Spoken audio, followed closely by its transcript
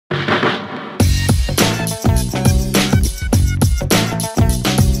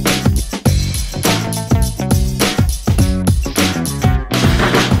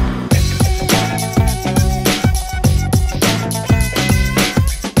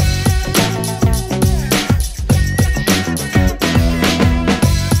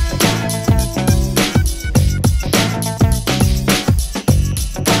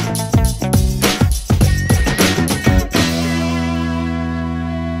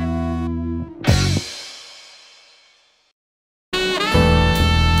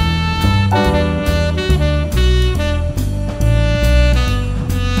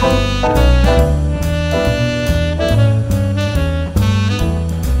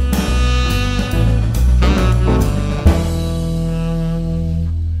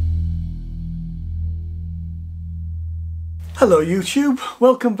Hello YouTube,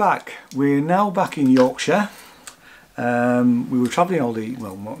 welcome back. We're now back in Yorkshire. We were travelling all day,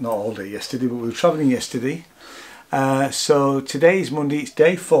 well not all day yesterday, but we were travelling yesterday. So today is Monday, it's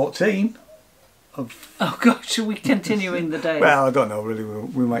day 14 of... Oh gosh, should we continue in the day? Well, I don't know really,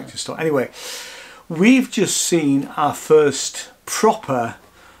 we might just start. Anyway, we've just seen our first proper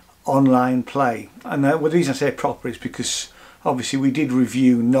online play. And the reason I say proper is because obviously we did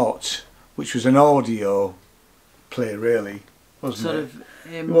review Not, which was an audio play really. Wasn't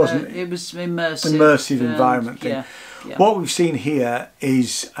it? It was immersive environment thing. Yeah, yeah. What we've seen here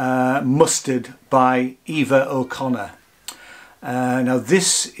is Mustard by Eva O'Connor. Now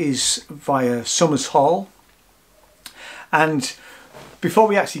this is via Summerhall, and before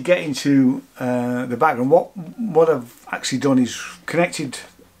we actually get into the background, what I've actually done is connected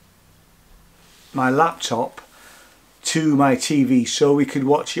my laptop to my TV so we could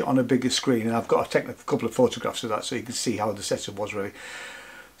watch it on a bigger screen, and I've got to take a couple of photographs of that so you can see how the setup was really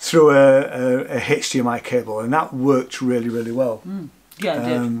through a HDMI cable, and that worked really well. Yeah, it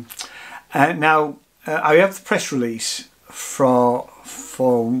did. And now I have the press release for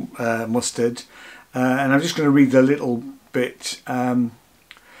Mustard, and I'm just going to read a little bit, and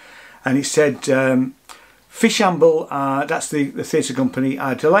it said Fishamble, that's the theatre company,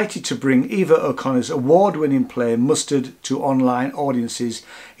 are delighted to bring Eva O'Connor's award-winning play Mustard to online audiences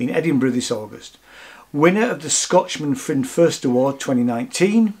in Edinburgh this August. Winner of the Scotsman Fringe First Award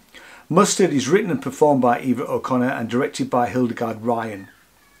 2019, Mustard is written and performed by Eva O'Connor and directed by Hildegard Ryan.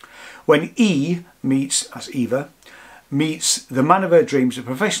 When E meets, as Eva, meets the man of her dreams, a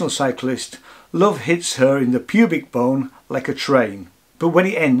professional cyclist, love hits her in the pubic bone like a train. But when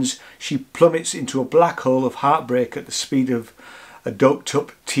it ends, she plummets into a black hole of heartbreak at the speed of a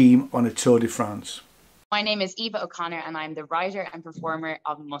doped-up team on a Tour de France. My name is Eva O'Connor and I'm the writer and performer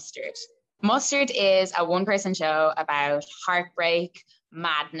of Mustard. Mustard is a one-person show about heartbreak,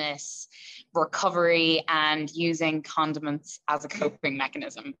 madness, recovery, and using condiments as a coping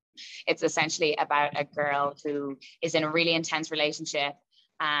mechanism. It's essentially about a girl who is in a really intense relationship,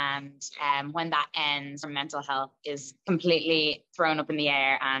 and when that ends, her mental health is completely thrown up in the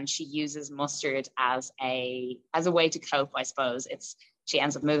air, and she uses mustard as a way to cope, I suppose. She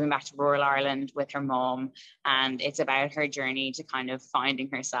ends up moving back to rural Ireland with her mom, and it's about her journey to kind of finding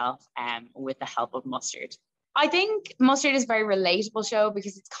herself with the help of mustard. I think Mustard is a very relatable show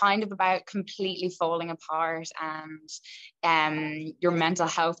because it's kind of about completely falling apart and your mental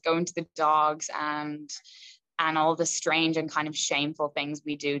health going to the dogs, and all the strange and kind of shameful things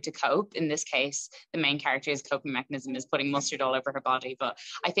we do to cope. In this case, the main character's coping mechanism is putting mustard all over her body. But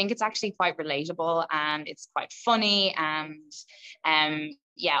I think it's actually quite relatable and it's quite funny. And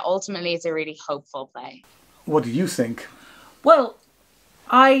yeah, ultimately, it's a really hopeful play. What do you think? Well,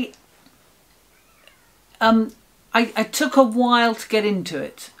 I took a while to get into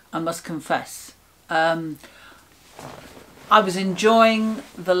it, I must confess. I was enjoying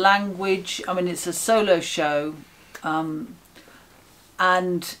the language. I mean, it's a solo show, and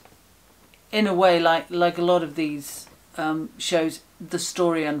in a way, like a lot of these shows, the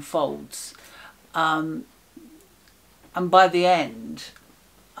story unfolds, and by the end,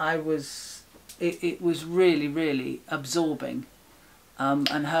 it was really absorbing, and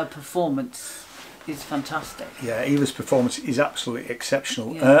her performance is fantastic. Yeah, Eva's performance is absolutely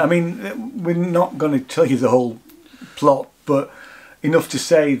exceptional. Yeah. I mean, we're not going to tell you the whole plot, but enough to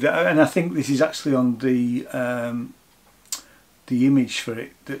say that, and I think this is actually on the image for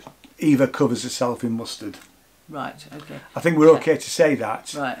it, that Eva covers herself in mustard. Right. Okay. I think we're okay to say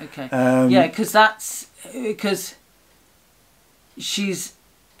that. Right. Okay. Yeah, because she's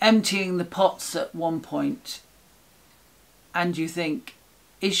emptying the pots at one point, and you think,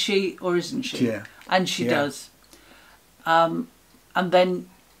 is she or isn't she? Yeah. And she does. And then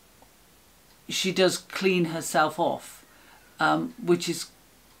she does clean herself off, which is,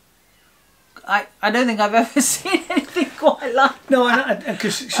 I don't think I've ever seen anything quite like no,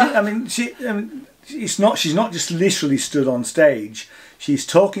 because she's not just literally stood on stage. She's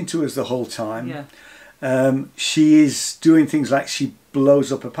talking to us the whole time. Yeah. She is doing things like she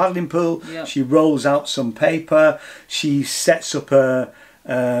blows up a paddling pool. Yep. She rolls out some paper. She sets up a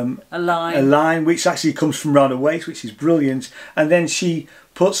line which actually comes from round a waist, which is brilliant, and then she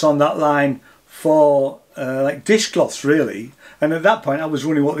puts on that line for like dishcloths really, and at that point I was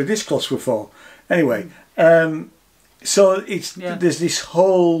wondering what the dishcloths were for. Anyway, so there's this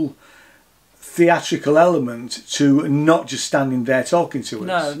whole theatrical element to not just standing there talking to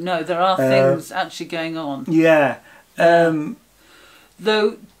us. No, there are things actually going on. Yeah.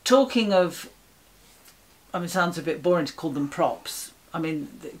 Though, talking of, I mean, it sounds a bit boring to call them props. I mean,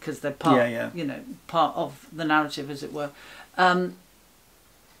 because they're part, you know, part of the narrative, as it were. I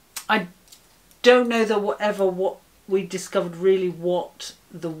don't know that what we discovered really what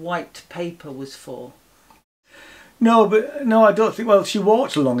the white paper was for. No, but no, I don't think. Well, she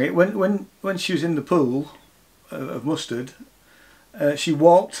walked along it when she was in the pool of mustard. She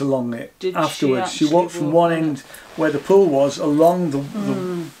walked along it afterwards. She walked from one end where the pool was along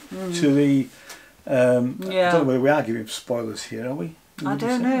to the. I don't know whether we are giving spoilers here, are we? I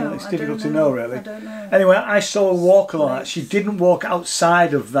don't know. It's difficult to know, really. I don't know. Anyway, I saw her walk along that. She didn't walk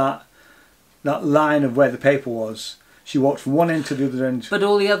outside of that line of where the paper was. She walked from one end to the other end. But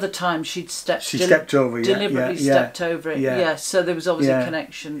all the other times she stepped over it. Deliberately stepped over it. Yeah. So there was obviously a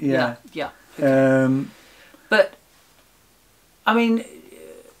connection. Yeah. Okay. But I mean,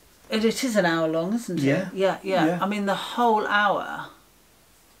 it is an hour long, isn't it? Yeah. I mean, the whole hour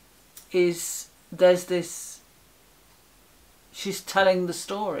there's this. She's telling the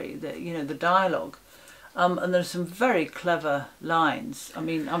story, the dialogue, and there's some very clever lines. I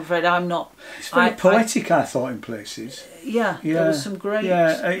mean, I'm afraid I'm not. It's very poetic, I thought, in places. Yeah. There was some great.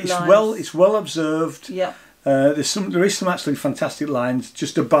 It's lines. It's well observed. Yeah. There is some absolutely fantastic lines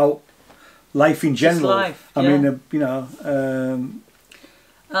just about life in general. Just life. I mean,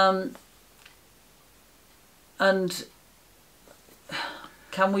 and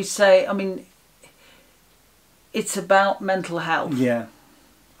can we say? I mean, it's about mental health. Yeah,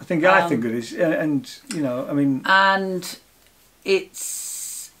 I think it is, and I mean, and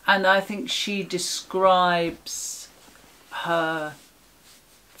I think she describes her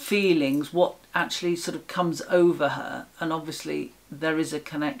feelings, what actually sort of comes over her, and obviously there is a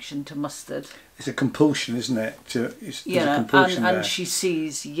connection to mustard. It's a compulsion, isn't it? There's a compulsion and there. she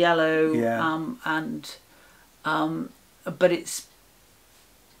sees yellow, but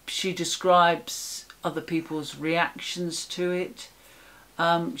she describes other people's reactions to it.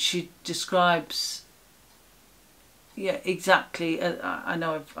 She describes, exactly. I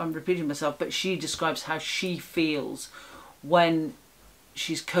know I'm repeating myself, but she describes how she feels when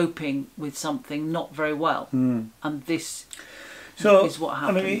she's coping with something not very well, and this is what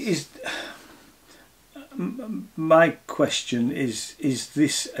happens. I mean, my question is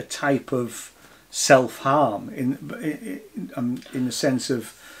this a type of self-harm in the sense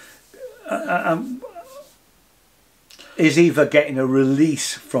of is Eva getting a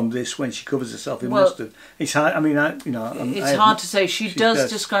release from this when she covers herself in mustard? It's hard. I mean, it's hard to say. She does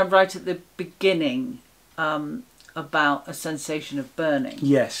describe right at the beginning about a sensation of burning.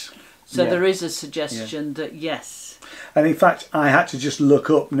 Yes. So there is a suggestion that yes. And in fact, I had to just look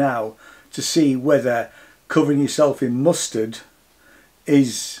up now to see whether covering yourself in mustard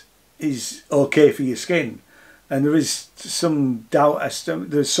is okay for your skin. And there is some doubt as to,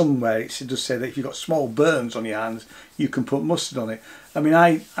 there's somewhere it does say that if you've got small burns on your hands, you can put mustard on it. I mean,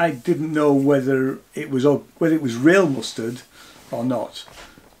 I didn't know whether it was real mustard or not.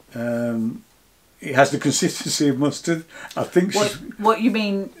 It has the consistency of mustard. I think. What you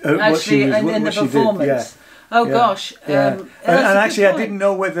mean actually in the performance? Gosh. And actually, I didn't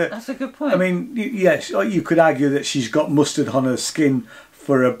know whether. That's a good point. I mean, yes, you could argue that she's got mustard on her skin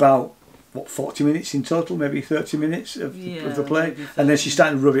for about 40 minutes in total, maybe 30 minutes of the play, and then she's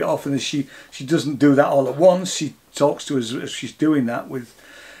starting to rub it off, and then she doesn't do that all at once. She talks to us as she's doing that with.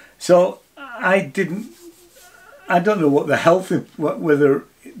 So I don't know what the health, whether.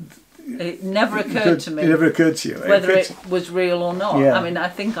 It never occurred to me. It never occurred to you whether it was real or not. Yeah. I mean, I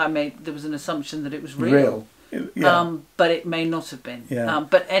think there was an assumption that it was real. Yeah. But it may not have been. Yeah.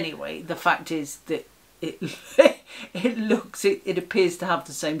 But anyway, the fact is that it it appears to have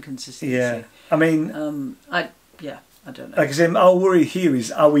the same consistency. Yeah. I mean, I don't know. Like I say, our worry here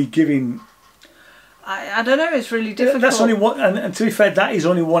is: are we giving? I don't know. It's really difficult. That's only one, and to be fair, that is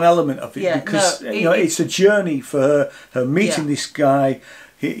only one element of it, because it's a journey for her meeting this guy.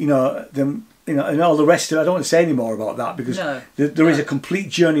 And all the rest of it. I don't want to say any more about that, because there is a complete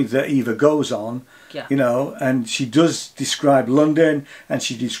journey that Eva goes on. Yeah. And she does describe London, and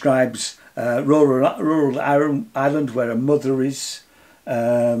she describes rural Ireland where her mother is,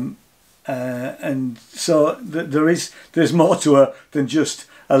 and so there's more to her than just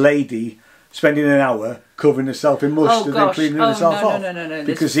a lady spending an hour covering herself in mustard and cleaning herself off. No.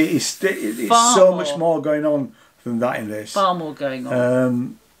 Because it's so much more going on than that in this. Far more going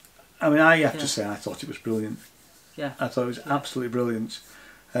on. I mean, I have to say, I thought it was brilliant. Yeah. I thought it was absolutely brilliant.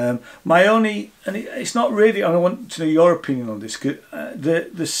 My only, and it's not really, I want to know your opinion on this,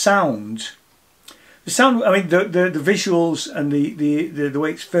 the sound, I mean, the visuals and the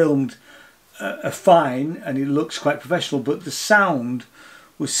way it's filmed are fine, and it looks quite professional, but the sound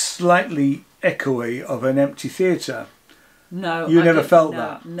was slightly echoey of an empty theatre. No, you never felt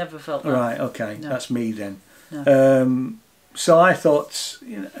that? Never felt that. Right, okay, that's me then. No. So I thought,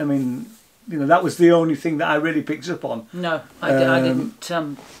 I mean, that was the only thing that I really picked up on. No, I didn't.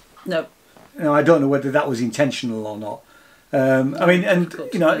 No. I don't know whether that was intentional or not. I mean, and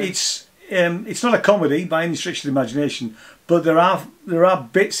it's not a comedy by any stretch of the imagination, but there are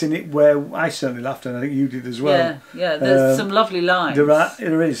bits in it where I certainly laughed, and I think you did as well. Yeah. There's some lovely lines.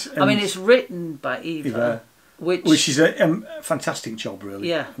 There is. I mean, it's written by Eva, which is a fantastic job, really.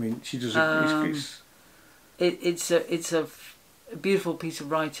 Yeah. I mean, she does. It's a beautiful piece of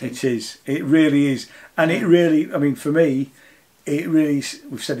writing. It is. It really is, and it really. I mean, for me, it really.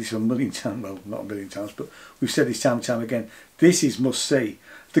 We've said this a million times. Well, not a million times, but we've said this time and time again. This is must see.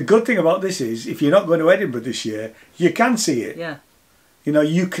 The good thing about this is, if you're not going to Edinburgh this year, you can see it. Yeah.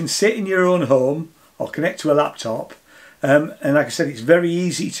 You can sit in your own home or connect to a laptop, and like I said, it's very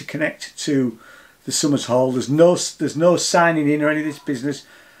easy to connect to the Summerhall. There's no signing in or any of this business.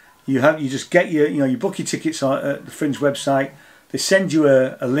 You just get you book your tickets at the Fringe website. They send you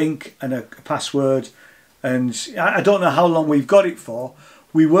a link and a password, and I don't know how long we've got it for.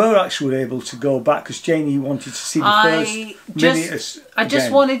 We were actually able to go back because Janie wanted to see the first minute. I just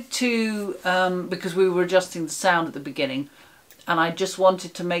wanted to, because we were adjusting the sound at the beginning, and I just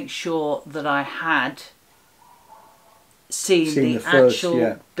wanted to make sure that I had seen the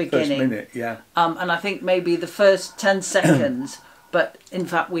actual beginning. First minute, yeah. And I think maybe the first 10 seconds, but in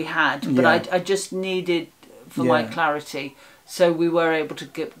fact we had. But I just needed, for my clarity, so we were able to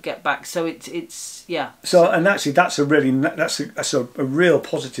get back. So it's. So and actually that's a real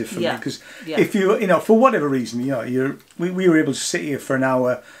positive for me, because if you for whatever reason we were able to sit here for an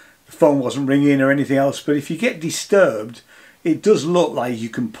hour, the phone wasn't ringing or anything else, but if you get disturbed, it does look like you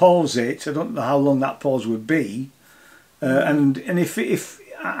can pause it. I don't know how long that pause would be, and if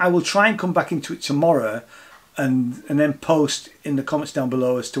I will try and come back into it tomorrow, and then post in the comments down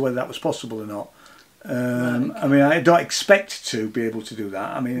below as to whether that was possible or not. I mean, I don't expect to be able to do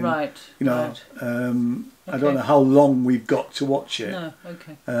that. I mean, I don't know how long we've got to watch it. No,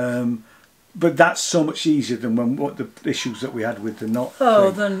 okay. But that's so much easier than what the issues that we had with the not.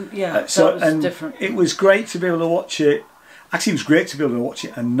 Oh, thing. then that was different. It was great to be able to watch it. Actually, it was great to be able to watch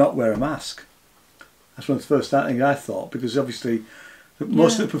it and not wear a mask. That's one of the first things I thought, because obviously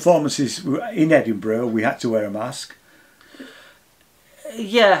most of the performances were in Edinburgh, we had to wear a mask.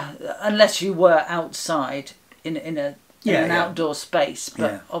 Yeah, unless you were outside in an outdoor space.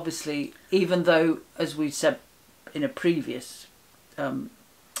 But obviously, even though, as we said in a previous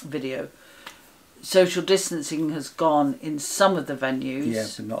video, social distancing has gone in some of the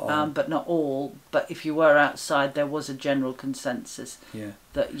venues, but not all. But if you were outside, there was a general consensus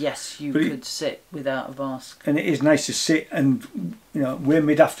that yes, you could sit without a mask. And it is nice to sit, and we're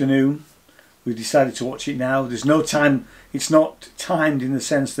mid-afternoon. We decided to watch it now. There's no time. It's not timed in the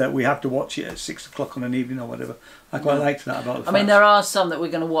sense that we have to watch it at 6 o'clock on an evening or whatever. I quite liked that about the fact. I mean, there are some that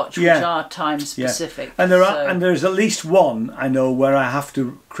we're going to watch which are time specific. And there's at least one I know where I have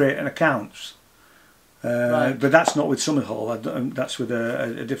to create an account. But that's not with Summerhall. That's with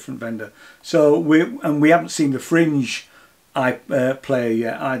a different vendor. So we haven't seen the Fringe player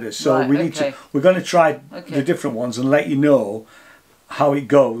yet either. So we're going to try the different ones and let you know how it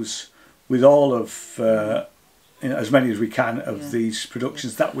goes with all of as many as we can of these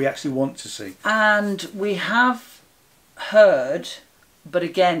productions that we actually want to see. And we have heard, but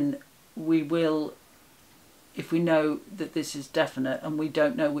again, we will, if we know that this is definite, and we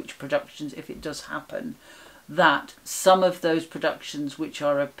don't know which productions, if it does happen, that some of those productions which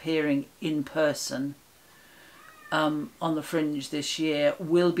are appearing in person on the Fringe this year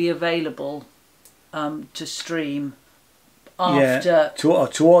will be available to stream after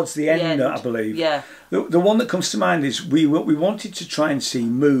towards the end, I believe. Yeah. The one that comes to mind is we wanted to try and see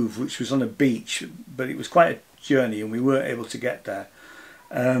Move, which was on a beach, but it was quite a journey and we weren't able to get there.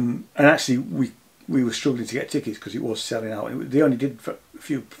 And actually we were struggling to get tickets because it was selling out. They only did a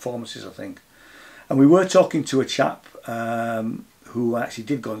few performances, I think. And we were talking to a chap who actually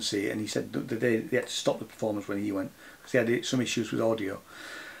did go and see it, and he said that they had to stop the performance when he went because they had some issues with audio.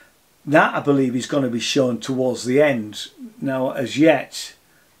 That, I believe, is going to be shown towards the end. Now, as yet,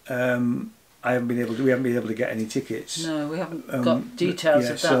 we haven't been able to get any tickets. No, we haven't got details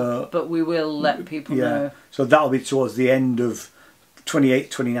of that, but we will let people know. So that'll be towards the end of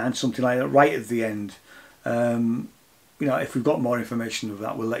 28, 29, something like that, right at the end. If we've got more information of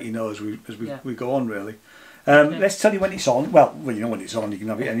that, we'll let you know as we go on, really. Let's tell you when it's on. Well, you know when it's on. You can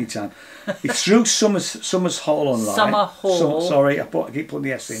have it any time. It's through Summerhall online. Summerhall. Sorry, I keep putting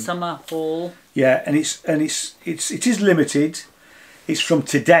the S in. Summerhall. Yeah, and it is limited. It's from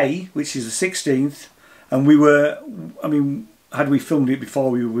today, which is the 16th, and had we filmed it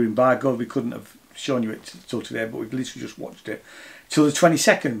before we were embargoed, we couldn't have shown you it till today, but we've literally just watched it till the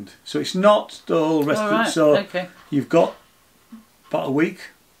 22nd. So it's not the whole rest of it. So you've got about a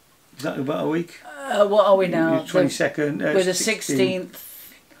week. Exactly about a week. What are we now? 22nd. We're the 16th.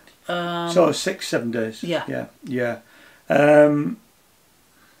 So 6-7 days. Yeah. Yeah.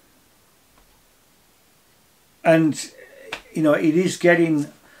 And you know, it is getting.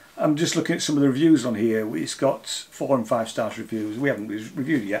 I'm just looking at some of the reviews on here. It's got 4 and 5 stars reviews. We haven't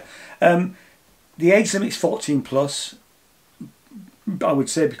reviewed it yet. The age limit is 14 plus. I would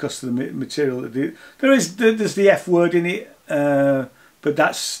say because of the material. There's the F word in it, but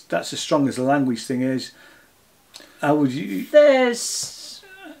that's as strong as the language thing is. How would you? There's.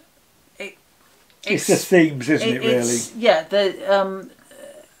 It's the themes, isn't it? Really. Yeah. The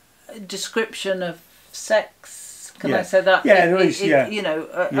description of sex. Can I say that? Yeah, there is. You know,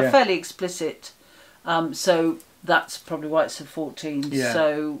 a fairly explicit. So that's probably why it's a 14. Yeah.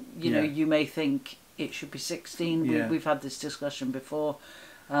 So you know, you may think it should be 16. Yeah. We've had this discussion before,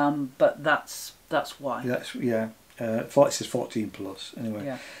 but that's why. It says 14 plus anyway.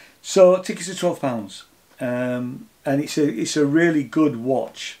 Yeah. So tickets are £12, and it's a really good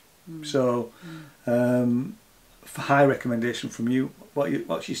watch. So high recommendation from you.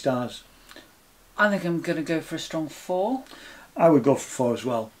 What's your stars? I think I'm going to go for a strong 4. I would go for 4 as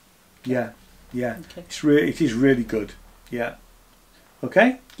well. Yeah. Okay. It is really good. Yeah.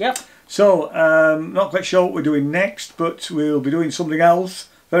 Okay. Yep. So not quite sure what we're doing next, but we'll be doing something else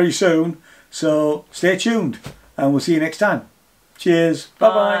very soon. So stay tuned, and we'll see you next time. Cheers. Bye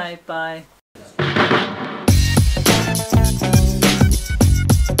bye. Bye.